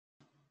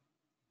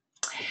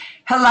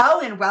Hello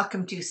and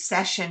welcome to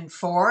session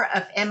 4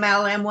 of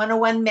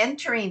MLM101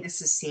 Mentoring.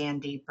 This is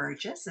Sandi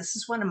Burgess. This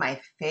is one of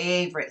my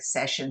favorite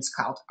sessions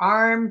called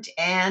Armed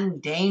and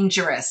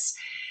Dangerous.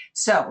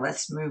 So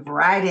let's move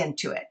right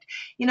into it.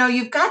 You know,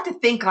 you've got to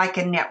think like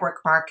a network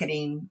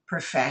marketing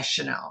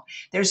professional.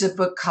 There's a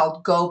book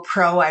called Go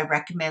Pro I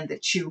recommend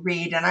that you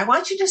read, and I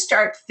want you to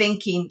start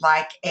thinking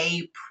like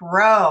a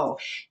pro.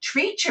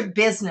 Treat your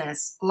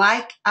business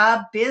like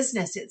a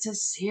business. It's a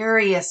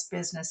serious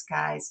business,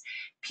 guys.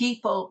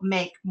 People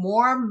make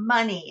more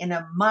money in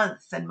a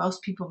month than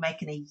most people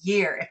make in a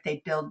year if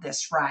they build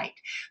this right.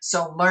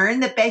 So learn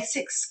the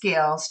basic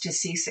skills to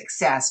see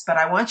success, but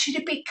I want you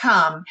to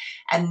become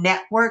a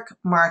network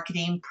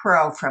marketing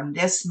pro from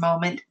this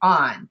moment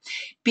on.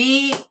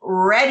 Be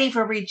ready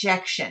for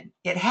rejection.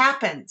 It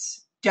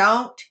happens.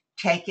 Don't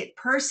take it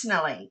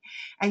personally.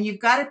 And you've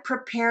got to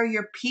prepare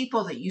your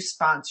people that you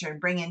sponsor and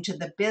bring into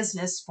the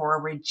business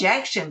for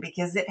rejection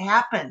because it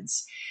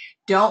happens.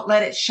 Don't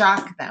let it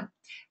shock them.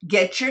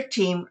 Get your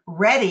team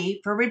ready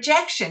for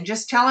rejection.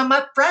 Just tell them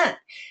up front,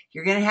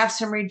 you're going to have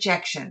some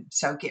rejection.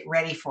 So get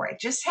ready for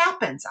it. Just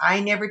happens. I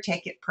never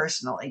take it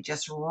personally. It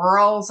just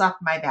rolls off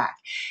my back.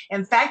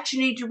 In fact, you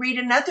need to read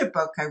another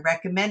book I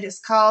recommend. It's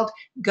called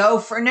Go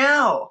for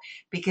No,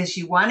 because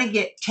you want to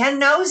get 10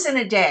 no's in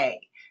a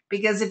day.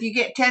 Because if you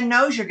get 10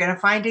 no's, you're going to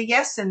find a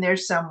yes in there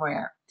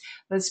somewhere.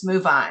 Let's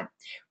move on.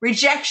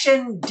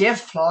 Rejection,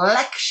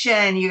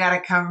 deflection. You got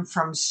to come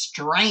from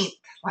strength,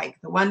 like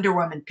the Wonder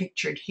Woman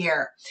pictured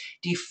here,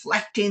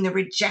 deflecting the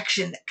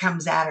rejection that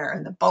comes at her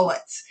and the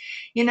bullets.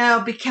 You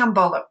know, become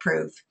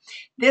bulletproof.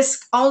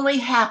 This only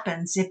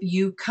happens if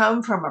you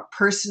come from a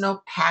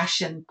personal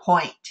passion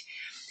point.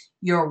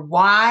 Your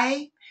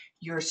why,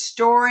 your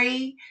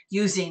story,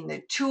 using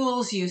the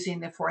tools, using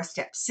the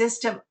 4-step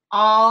system,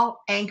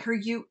 all anchor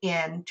you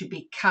in to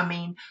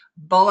becoming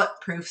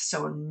bulletproof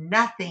so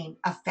nothing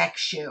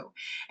affects you.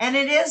 And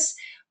it is,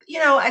 you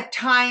know, a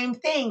time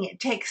thing.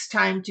 It takes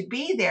time to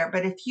be there.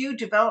 But if you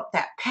develop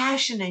that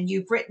passion and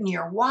you've written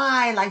your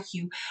why like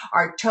you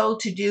are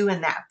told to do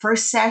in that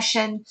first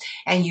session,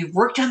 and you've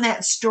worked on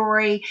that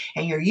story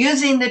and you're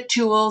using the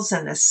tools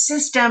and the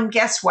system,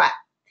 guess what?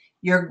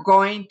 You're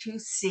going to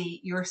see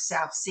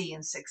yourself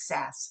seeing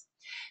success.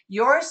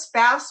 Your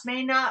spouse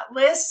may not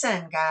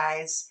listen,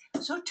 guys.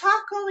 So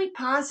talk only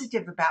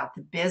positive about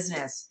the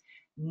business.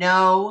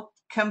 No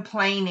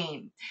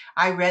complaining.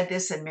 I read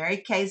this in Mary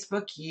Kay's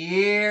book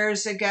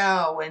years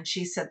ago when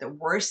she said the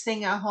worst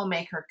thing a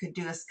homemaker could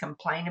do is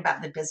complain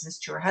about the business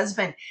to her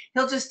husband.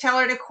 He'll just tell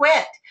her to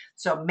quit.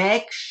 So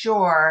make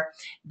sure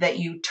that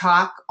you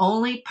talk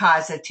only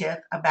positive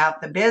about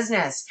the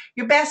business.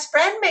 Your best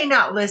friend may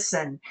not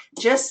listen.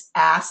 Just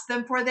ask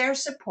them for their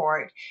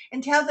support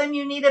and tell them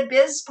you need a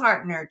biz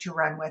partner to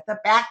run with, a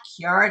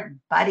backyard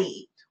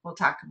buddy. We'll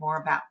talk more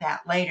about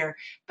that later,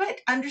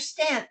 but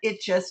understand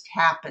it just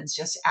happens.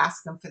 Just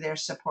ask them for their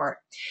support.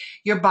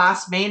 Your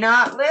boss may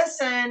not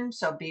listen,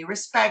 so be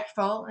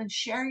respectful and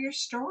share your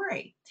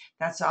story.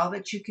 That's all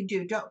that you can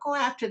do. Don't go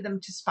after them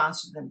to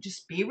sponsor them.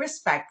 Just be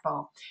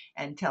respectful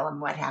and tell them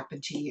what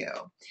happened to you.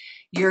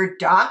 Your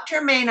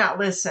doctor may not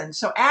listen,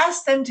 so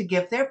ask them to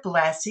give their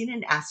blessing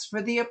and ask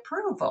for the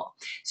approval.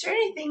 Is there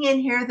anything in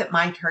here that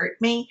might hurt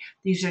me?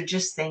 These are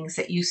just things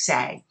that you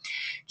say.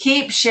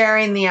 Keep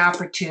sharing the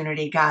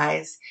opportunity,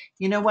 guys.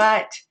 You know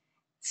what?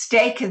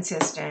 Stay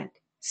consistent,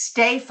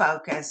 stay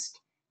focused,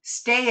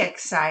 stay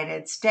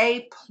excited,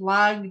 stay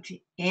plugged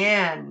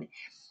in.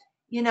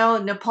 You know,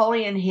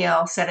 Napoleon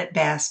Hill said it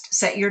best,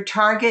 set your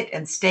target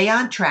and stay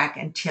on track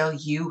until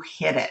you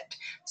hit it.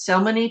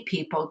 So many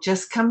people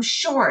just come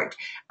short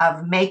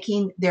of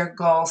making their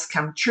goals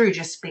come true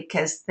just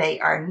because they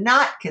are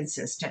not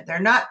consistent, they're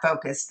not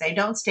focused, they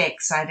don't stay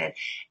excited,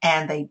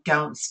 and they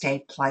don't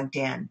stay plugged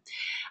in.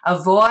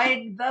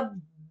 Avoid the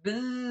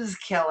biz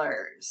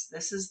killers.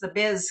 This is the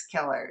biz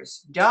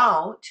killers.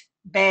 Don't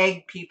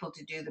beg people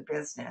to do the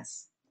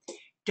business.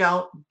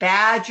 Don't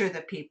badger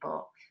the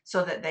people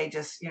so that they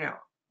just,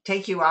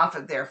 take you off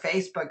of their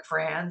Facebook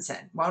friends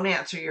and won't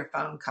answer your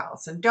phone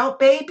calls. And don't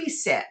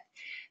babysit.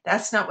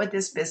 That's not what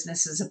this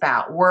business is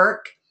about.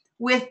 Work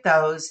with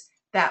those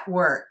that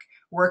work.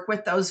 Work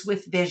with those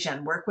with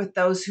vision. Work with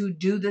those who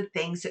do the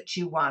things that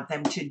you want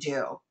them to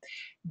do.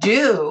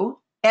 Do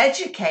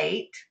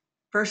educate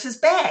versus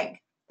beg.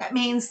 That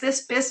means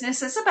this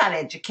business is about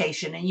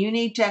education, and you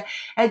need to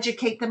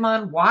educate them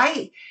on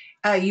why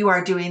you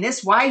are doing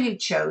this, why you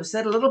chose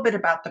it, a little bit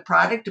about the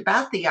product,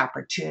 about the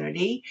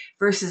opportunity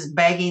versus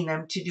begging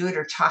them to do it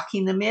or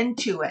talking them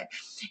into it.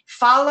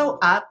 Follow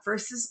up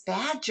versus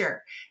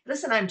badger.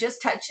 Listen, I'm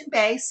just touching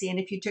base, seeing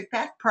if you took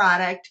that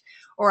product,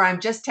 or I'm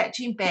just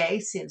touching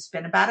base. It's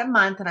been about a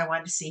month and I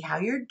wanted to see how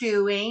you're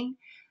doing.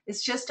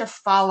 It's just a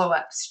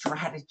follow-up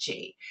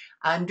strategy.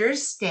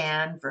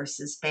 Understand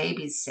versus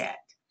babysit.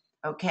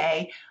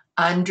 Okay?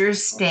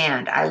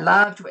 Understand. I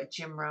loved what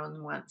Jim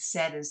Rohn once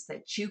said, is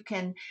that you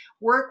can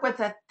work with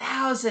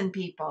 1,000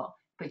 people,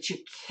 but you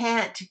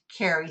can't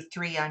carry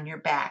 3 on your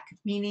back,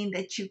 meaning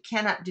that you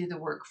cannot do the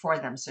work for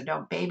them. So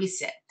don't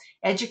babysit.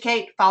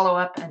 Educate, follow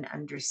up, and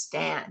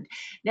understand.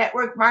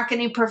 Network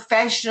marketing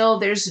professional,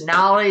 there's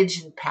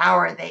knowledge and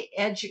power. They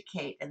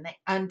educate and they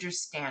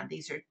understand.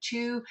 These are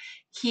 2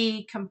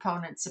 key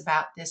components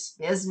about this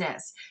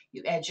business.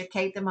 You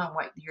educate them on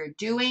what you're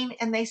doing,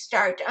 and they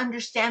start to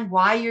understand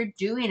why you're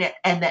doing it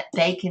and that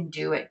they can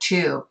do it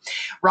too.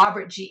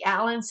 Robert G.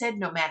 Allen said,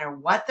 no matter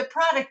what the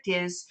product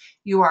is,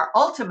 you are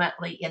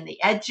ultimately in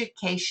the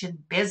education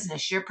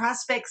business. Your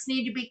prospects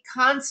need to be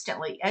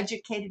constantly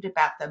educated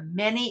about the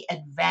many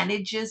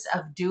advantages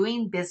of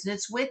doing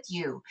business with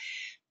you.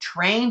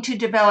 Trained to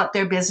develop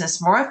their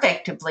business more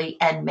effectively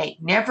and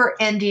make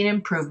never-ending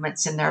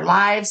improvements in their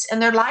lives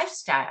and their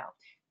lifestyle.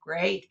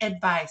 Great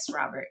advice,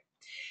 Robert.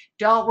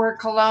 Don't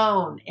work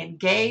alone.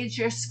 Engage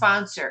your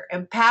sponsor.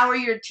 Empower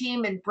your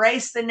team.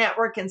 Embrace the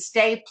network and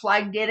stay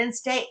plugged in and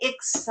stay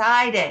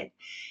excited.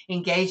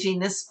 Engaging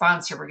the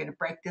sponsor, we're going to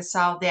break this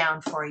all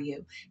down for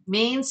you,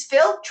 means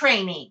field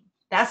training.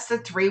 That's the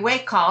 3-way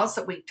calls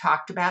that we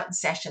talked about in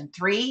session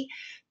 3.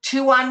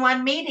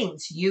 2-on-1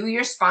 meetings, you,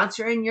 your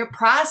sponsor, and your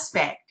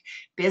prospect.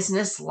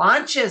 Business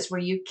launches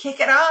where you kick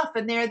it off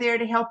and they're there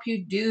to help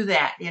you do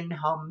that.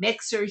 In-home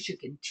mixers, you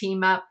can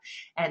team up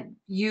and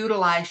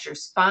utilize your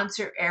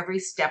sponsor every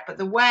step of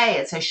the way.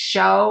 It's a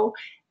show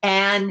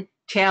and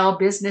tell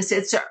business.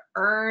 It's a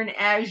earn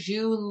as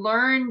you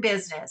learn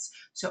business.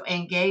 So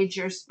engage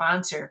your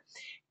sponsor.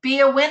 Be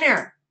a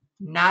winner,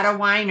 not a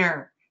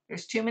whiner.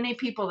 There's too many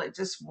people that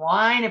just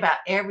whine about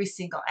every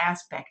single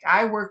aspect.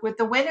 I work with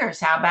the winners.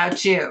 How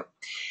about you?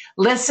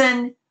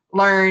 Listen,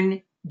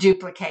 learn,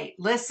 duplicate.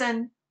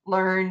 Listen,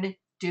 learn,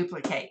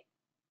 duplicate.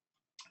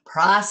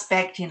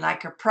 Prospecting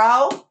like a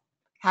pro.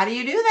 How do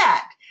you do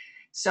that?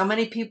 So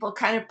many people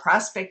kind of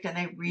prospect and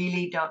they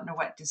really don't know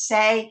what to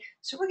say.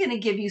 So we're going to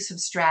give you some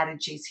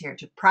strategies here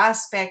to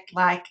prospect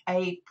like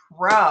a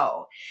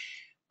pro.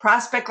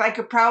 Prospect like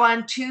a pro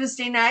on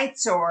Tuesday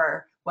nights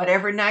or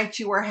whatever night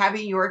you are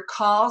having your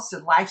calls, the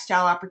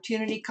lifestyle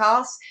opportunity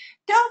calls.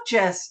 Don't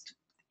just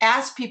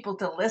ask people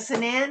to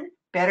listen in.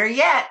 Better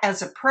yet,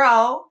 as a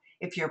pro,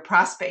 if you're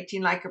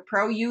prospecting like a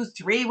pro, you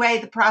 3-way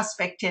the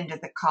prospect into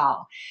the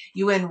call.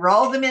 You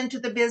enroll them into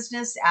the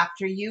business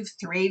after you've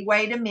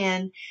 3-wayed them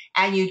in,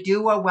 and you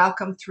do a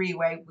welcome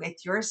 3-way with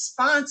your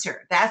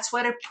sponsor. That's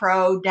what a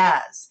pro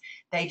does.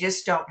 They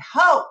just don't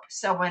hope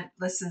someone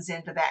listens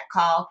into that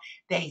call.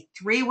 They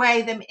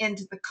 3-way them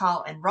into the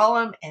call, enroll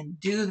them, and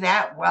do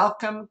that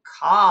welcome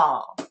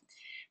call.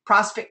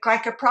 Prospect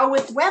like a pro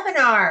with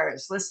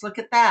webinars. Let's look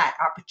at that.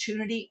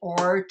 Opportunity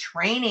or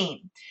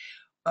training.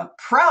 A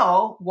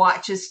pro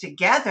watches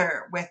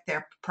together with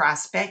their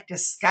prospect,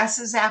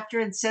 discusses after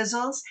and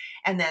sizzles,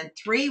 and then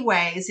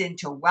 3-ways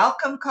into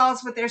welcome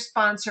calls with their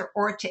sponsor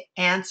or to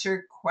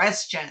answer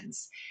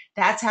questions.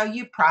 That's how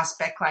you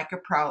prospect like a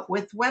pro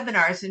with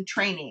webinars and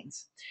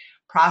trainings.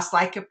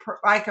 Prospect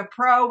like a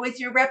pro with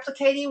your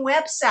replicating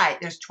website.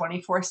 There's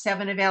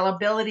 24/7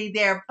 availability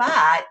there,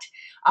 but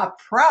a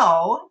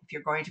pro, if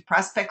you're going to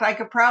prospect like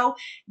a pro,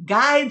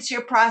 guides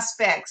your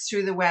prospects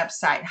through the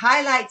website,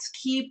 highlights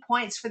key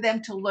points for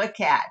them to look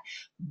at.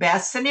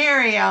 Best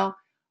scenario,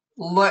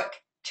 look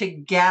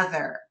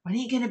together. When are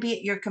you going to be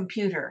at your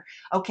computer?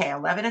 Okay,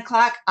 11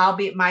 o'clock, I'll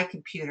be at my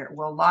computer.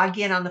 We'll log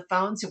in on the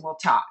phones and we'll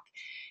talk.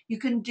 You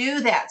can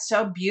do that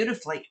so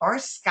beautifully, or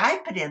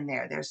Skype it in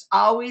there. There's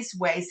always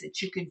ways that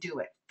you can do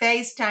it.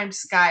 FaceTime,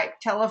 Skype,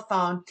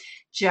 telephone,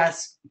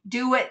 just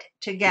do it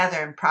together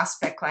and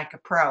prospect like a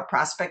pro.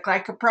 Prospect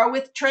like a pro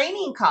with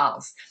training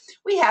calls.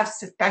 We have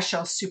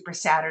special Super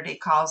Saturday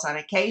calls on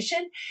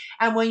occasion.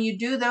 And when you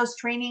do those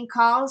training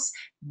calls,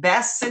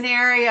 best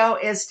scenario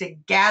is to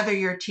gather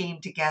your team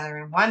together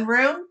in one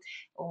room,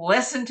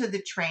 listen to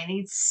the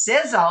training,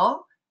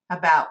 sizzle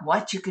about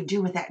what you can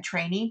do with that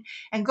training,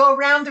 and go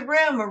around the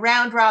room. A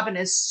round robin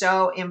is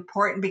so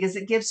important because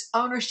it gives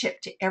ownership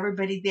to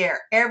everybody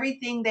there.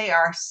 Everything they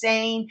are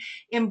saying,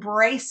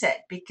 embrace it,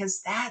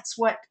 because that's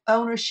what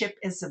ownership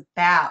is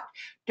about.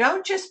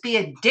 Don't just be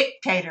a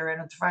dictator in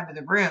the front of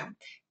the room.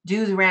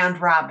 Do the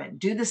round robin,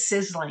 do the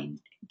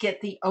sizzling,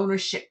 get the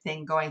ownership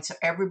thing going so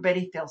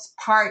everybody feels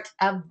part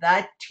of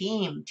the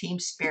team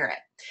spirit.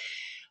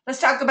 Let's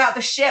talk about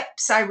the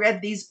ships. I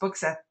read these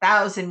books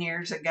 1,000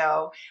 years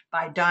ago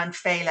by Don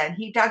Phelan.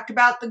 He talked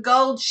about the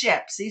gold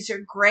ships. These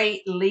are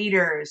great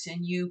leaders,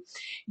 and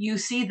you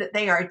see that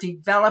they are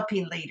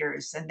developing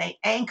leaders, and they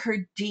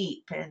anchor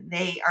deep, and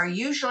they are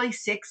usually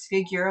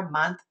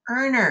 6-figure-a-month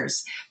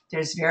earners.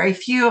 There's very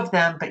few of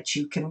them, but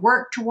you can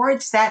work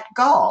towards that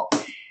goal.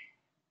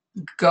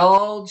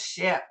 Gold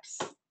ships.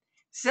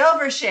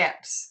 Silver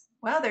ships.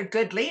 Well, they're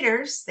good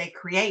leaders. They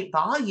create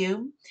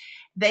volume.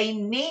 They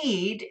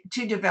need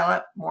to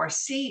develop more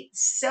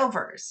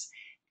silvers.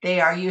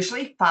 They are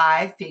usually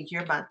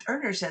 5-figure-a-month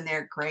earners, and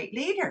they're great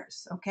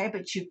leaders, okay?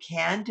 But you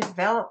can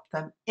develop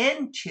them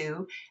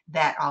into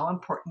that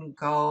all-important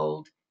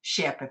gold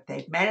ship. If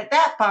they've made it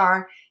that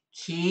far,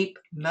 keep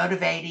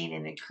motivating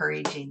and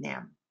encouraging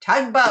them.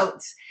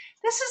 Tugboats.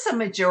 This is a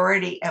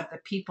majority of the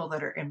people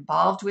that are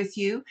involved with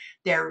you.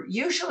 They're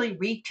usually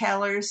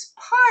retailers,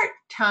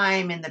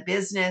 part-time in the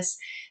business.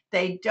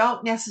 They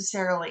don't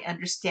necessarily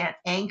understand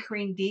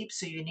anchoring deep,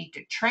 so you need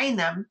to train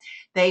them.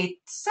 They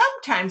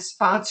sometimes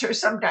sponsor,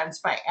 sometimes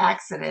by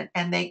accident,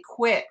 and they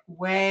quit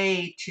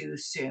way too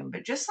soon.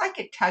 But just like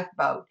a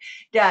tugboat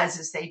does,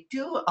 is they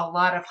do a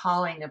lot of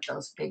hauling of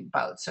those big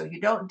boats, so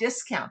you don't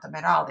discount them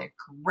at all. They're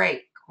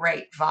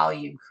great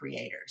volume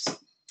creators.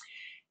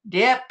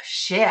 Dip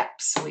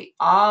ships. We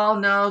all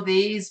know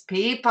these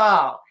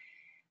people.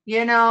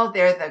 You know,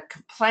 they're the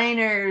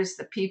complainers,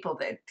 the people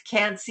that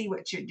can't see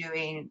what you're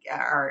doing,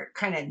 are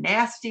kind of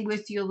nasty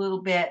with you a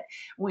little bit.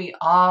 We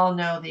all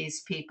know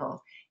these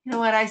people. You know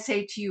what I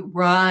say to you?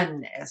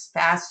 Run as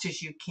fast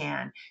as you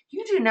can.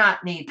 You do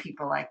not need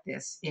people like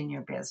this in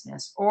your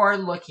business or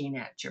looking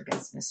at your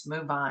business.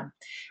 Move on.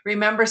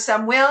 Remember,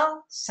 some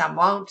will, some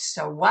won't.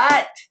 So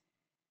what?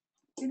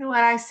 You know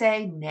what I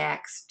say?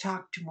 Next,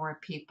 talk to more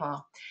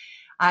people.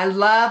 I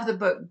love the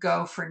book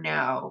Go for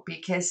No,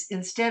 because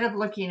instead of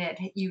looking at,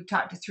 you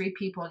talk to 3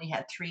 people and you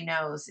had 3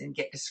 no's and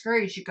get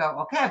discouraged, you go,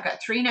 okay, I've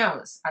got 3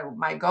 no's.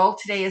 My goal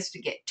today is to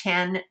get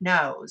 10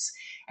 no's.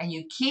 And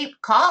you keep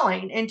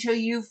calling until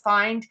you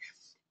find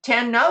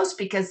 10 no's,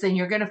 because then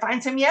you're going to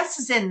find some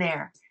yeses in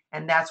there.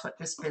 And that's what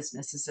this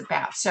business is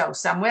about. So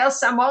some will,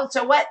 some won't.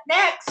 So what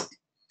next?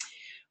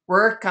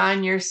 Work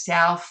on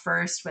yourself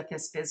first with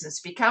this business.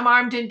 Become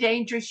armed and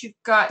dangerous. You've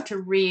got to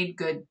read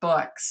good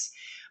books.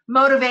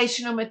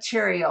 Motivational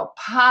material,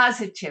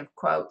 positive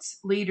quotes.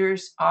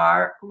 Leaders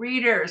are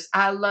readers.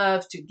 I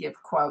love to give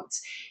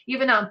quotes.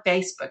 Even on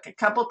Facebook, a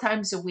couple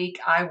times a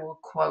week, I will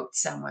quote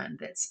someone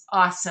that's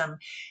awesome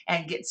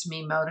and gets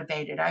me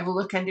motivated. I will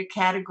look under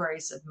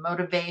categories of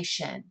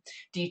motivation,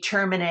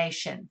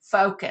 determination,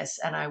 focus,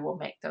 and I will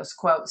make those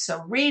quotes.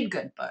 So read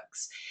good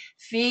books.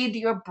 Feed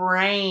your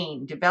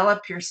brain,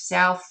 develop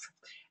yourself,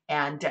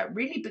 and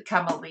really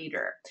become a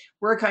leader.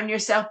 Work on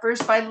yourself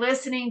first by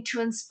listening to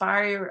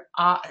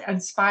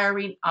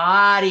inspiring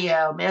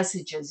audio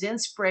messages,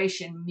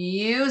 inspiration,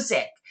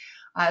 music.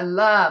 I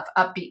love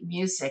upbeat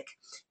music.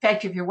 In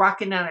fact, if you're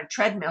walking down a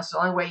treadmill, so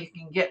the only way you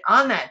can get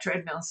on that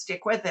treadmill and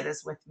stick with it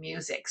is with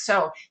music.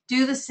 So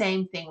do the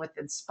same thing with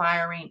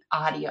inspiring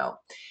audio.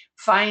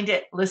 Find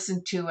it,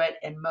 listen to it,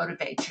 and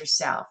motivate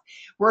yourself.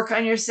 Work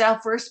on yourself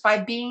first by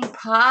being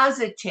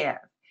positive.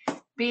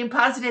 Being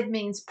positive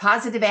means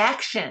positive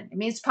action. It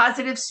means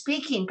positive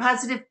speaking,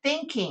 positive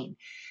thinking.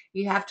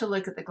 You have to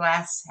look at the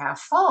glass half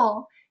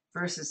full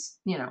versus,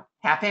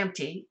 half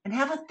empty, and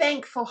have a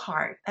thankful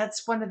heart.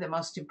 That's one of the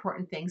most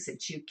important things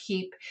that you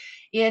keep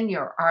in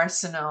your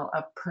arsenal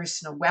of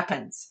personal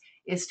weapons,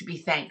 is to be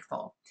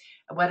thankful.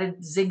 What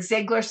did Zig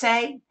Ziglar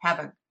say? Have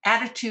an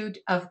attitude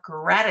of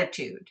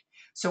gratitude.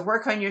 So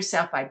work on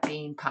yourself by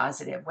being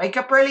positive. Wake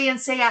up early and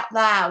say out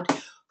loud,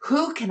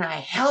 who can I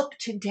help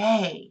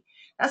today?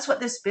 That's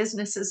what this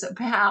business is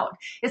about.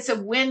 It's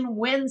a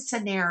win-win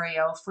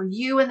scenario for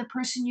you and the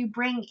person you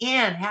bring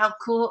in. How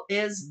cool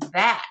is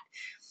that?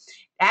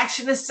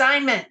 Action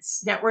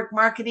assignments, Network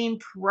Marketing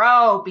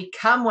Pro,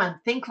 become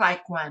one, think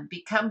like one,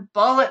 become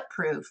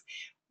bulletproof.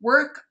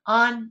 Work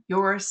on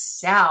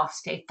yourself.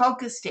 Stay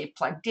focused, stay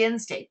plugged in,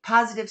 stay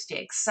positive,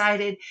 stay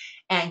excited,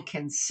 and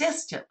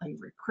consistently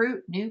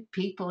recruit new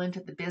people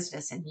into the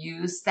business and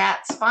use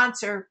that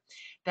sponsor.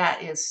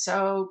 That is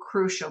so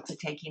crucial to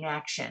taking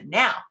action.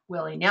 Now,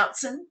 Willie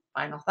Nelson,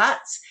 final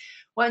thoughts.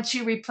 Once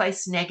you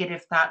replace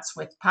negative thoughts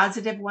with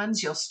positive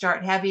ones, you'll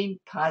start having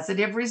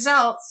positive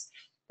results.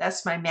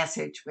 That's my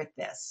message with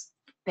this.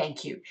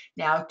 Thank you.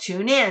 Now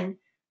tune in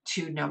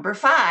to number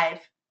 5.